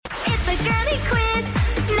the girly quiz.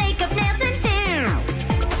 Makeup, nails, and do.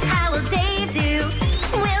 How will Dave do?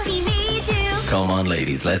 Will he need you? Come on,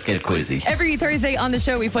 ladies, let's get quizzy. Every Thursday on the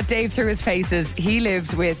show, we put Dave through his paces. He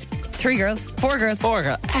lives with 4 girls. 4 girls.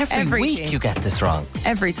 Every week you get this wrong.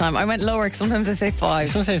 Every time. I went lower, 'cause sometimes I say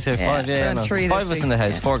 5. Sometimes I say 5, yeah. so 3 5 of us in the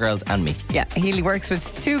house, 4 girls and me. Yeah, he works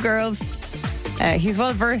with 2 girls. He's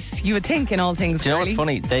well versed, you would think, in all things. Do you know really. what's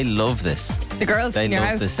funny? They love this. The girls They in your love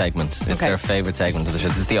house? this segment. It's Okay. their favourite segment of the show.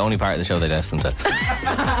 This is the only part of the show they listen to.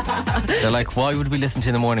 They're like, why would we listen to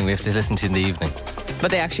in the morning? We have to listen to in the evening. But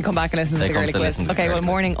they actually come back and listen to They the come girly to quiz. listen to the Okay, girly well, quiz.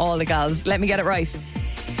 morning, all the gals. Let me get it right.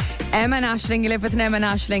 Emma and Aisling, you live with an Emma and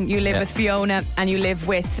Aisling. You live Yeah. with Fiona, and you live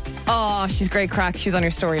with... Oh, she's great crack. She was on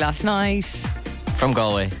your story last night. From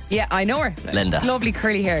Galway. Yeah, I know her. Linda. Lovely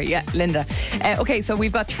curly hair. Yeah, Linda. Okay, so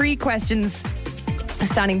we've got 3 questions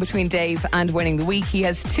standing between Dave and winning the week. He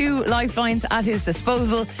has 2 lifelines at his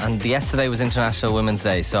disposal. And yesterday was International Women's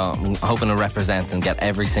Day, so I'm hoping to represent and get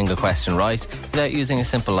every single question right without using a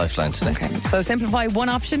simple lifeline today. Okay, so simplify one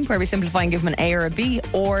option where we simplify and give them an A or a B,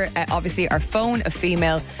 or obviously our phone a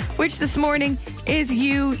female, which this morning is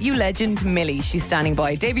you legend Millie. She's standing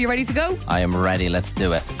by. Dave, are you ready to go? I am ready, let's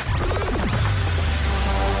do it.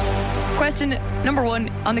 Question number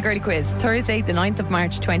 1 on the girly quiz. Thursday, the 9th of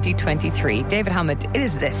March 2023. David Hammond, it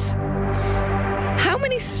is this. How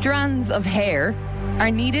many strands of hair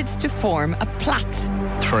are needed to form a plait?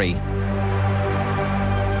 3.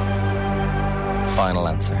 Final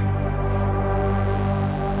answer.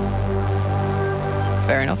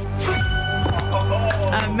 Fair enough.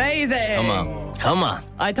 Amazing. Come on.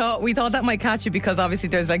 We thought that might catch you because obviously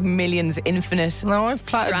there's like millions, infinite No, I've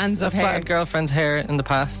strands of hair. plaited girlfriend's hair in the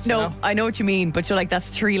past. No, you know? I know what you mean, but you're like, that's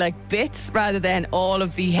 3 like bits rather than all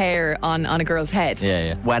of the hair on a girl's head.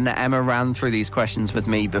 Yeah. When Emma ran through these questions with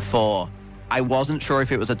me before, I wasn't sure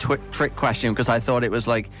if it was a trick question because I thought it was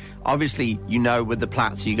like, obviously, with the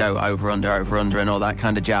plaits you go over, under, and all that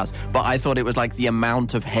kind of jazz. But I thought it was like the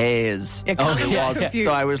amount of hairs Yeah, it yeah, was. confused.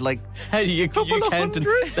 So I was like, Hey, you couple of counted.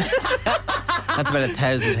 hundreds. That's about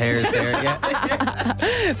 1,000 hairs there, yeah.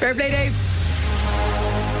 Fair play, Dave.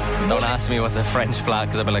 Don't ask me what's a French plait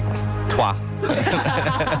because I'll be like, toi.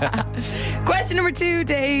 Question number 2,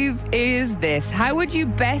 Dave, is this. How would you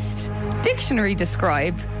best dictionary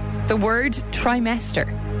describe the word trimester?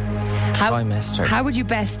 Trimester. How would you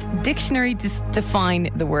best dictionary define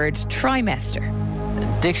the word trimester?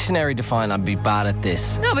 Dictionary define, I'd be bad at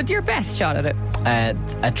this. No, but your best shot at it.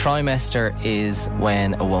 A trimester is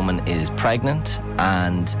when a woman is pregnant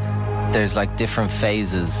and there's like different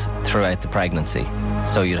phases throughout the pregnancy.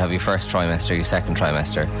 So you'd have your first trimester, your second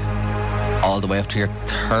trimester, all the way up to your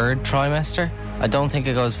 3rd trimester. I don't think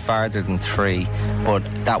it goes farther than 3, but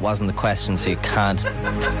that wasn't the question, so you can't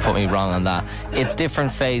put me wrong on that. It's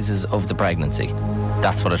different phases of the pregnancy.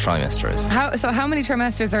 That's what a trimester is. How many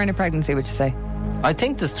trimesters are in a pregnancy, would you say? I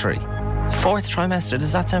think there's 3. 4th trimester,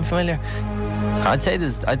 does that sound familiar? I'd say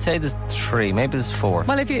there's 3, maybe there's 4.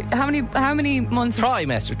 Well, how many months?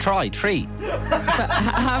 Trimester, 3. So,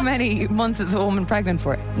 how many months is a woman pregnant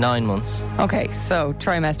for? 9 months. Okay, so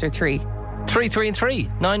trimester 3. 3 and 3,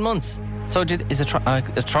 9 months. So is a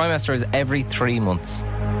trimester is every 3 months.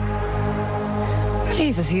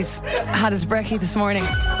 Jesus, he's had his brekkie this morning.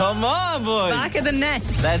 Come on, boys. Back of the net.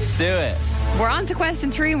 Let's do it. We're on to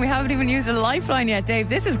question 3 and we haven't even used a lifeline yet, Dave.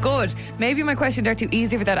 This is good. Maybe my questions are too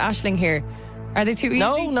easy without Aisling here. Are they too easy?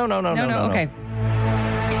 No. Okay.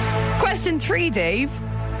 Question 3, Dave.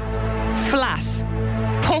 Flat,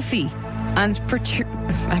 puffy, and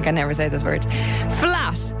I can never say this word.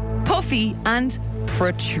 Flat, puffy, and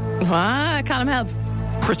I can't help.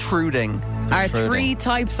 protruding. Are 3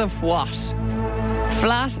 types of what?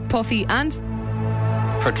 Flat, puffy, and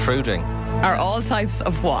Protruding. are all types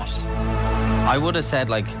of what? I would have said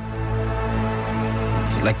like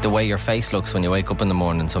the way your face looks when you wake up in the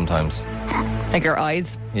morning sometimes. Like your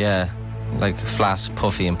eyes? Yeah. Like flat,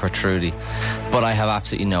 puffy and protrudy. But I have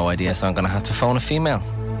absolutely no idea, so I'm going to have to phone a female.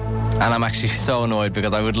 And I'm actually so annoyed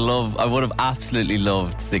because I would have absolutely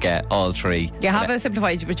loved to get all 3. You have a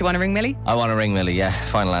simplified, but you want to ring Millie? I want to ring Millie, yeah.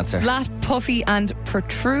 Final answer. Flat, puffy, and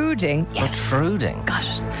protruding. Yes. Protruding. Got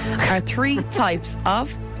it. Are 3 types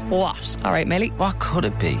of what? All right, Millie. What could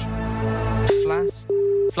it be?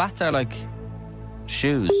 Flats are like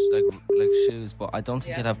shoes, like shoes, but I don't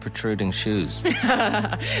think you'd have protruding shoes.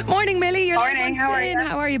 Morning, Millie. You're Morning, how are you?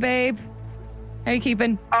 How are you, babe? How are you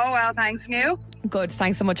keeping? Oh, well, thanks, you. Good.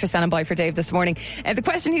 Thanks so much for standing by for Dave this morning. The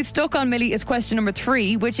question he's stuck on, Millie, is question number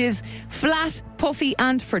 3, which is flat, puffy,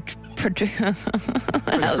 and Protruding.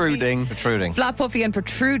 Flat, puffy, and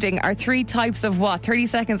protruding are 3 types of what? 30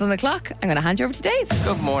 seconds on the clock. I'm going to hand you over to Dave.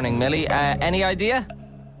 Good morning, Millie. Any idea?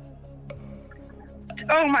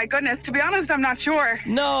 Oh my goodness. To be honest, I'm not sure.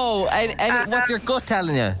 No. And what's your gut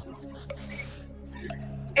telling you?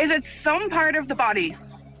 Is it some part of the body?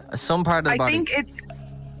 Some part of the I body. think it's.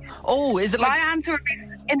 Oh, is it My like? answer would be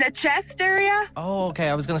in the chest area. Oh, okay.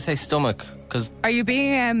 I was going to say stomach because Are you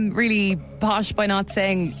being really posh by not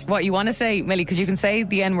saying what you want to say, Millie? Because you can say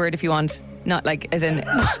the N word if you want, not like as in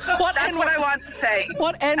what That's what I want to say.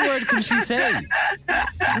 What N word can she say?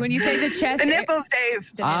 when you say the chest. The nipples,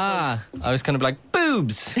 Dave. The Ah, nipples. I was kind of like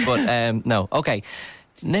boobs, but no. Okay,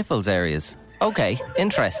 nipples areas. Okay,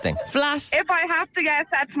 interesting. Flat. If I have to guess,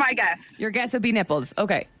 that's my guess. Your guess would be nipples.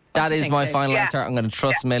 Okay. What That do you is think, my Dave? final Yeah. answer. I'm going to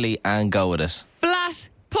trust Millie and go with it. Flat,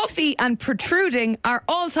 puffy, and protruding are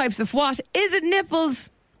all types of what? Is it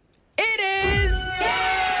nipples? It is.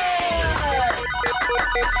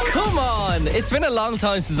 Come on! It's been a long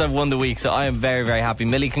time since I've won the week, so I am very, very happy.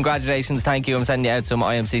 Millie, congratulations. Thank you. I'm sending you out some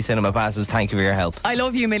IMC cinema passes. Thank you for your help. I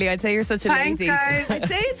love you, Millie. I'd say you're such a Thanks, lady. guys. I'd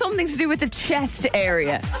say it's something to do with the chest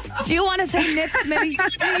area. Do you want to say nips, Millie?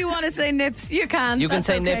 Do you want to say nips? You can. You can That's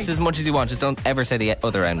say okay. nips as much as you want. Just don't ever say the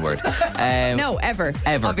other N word. No, ever.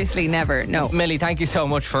 Ever. Obviously, never. No. Millie, thank you so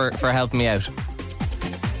much for helping me out.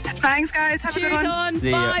 Thanks, guys. Have a good Cheers one. on. See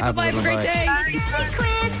ya. Bye. Have a Bye. Have a good great one. day. Bye.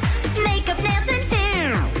 Quiz, makeup, nails, and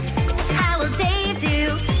tips. How will Dave do?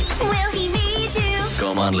 Will he need you?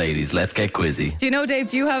 Come on, ladies. Let's get quizzy. Do you know, Dave,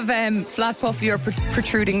 do you have flat, puffy, or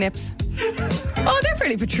protruding nips? Oh, they're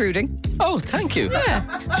fairly protruding. Oh, thank you.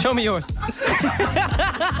 Yeah. Show me yours.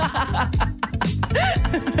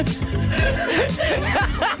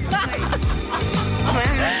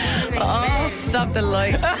 Oh, stop the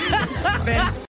light.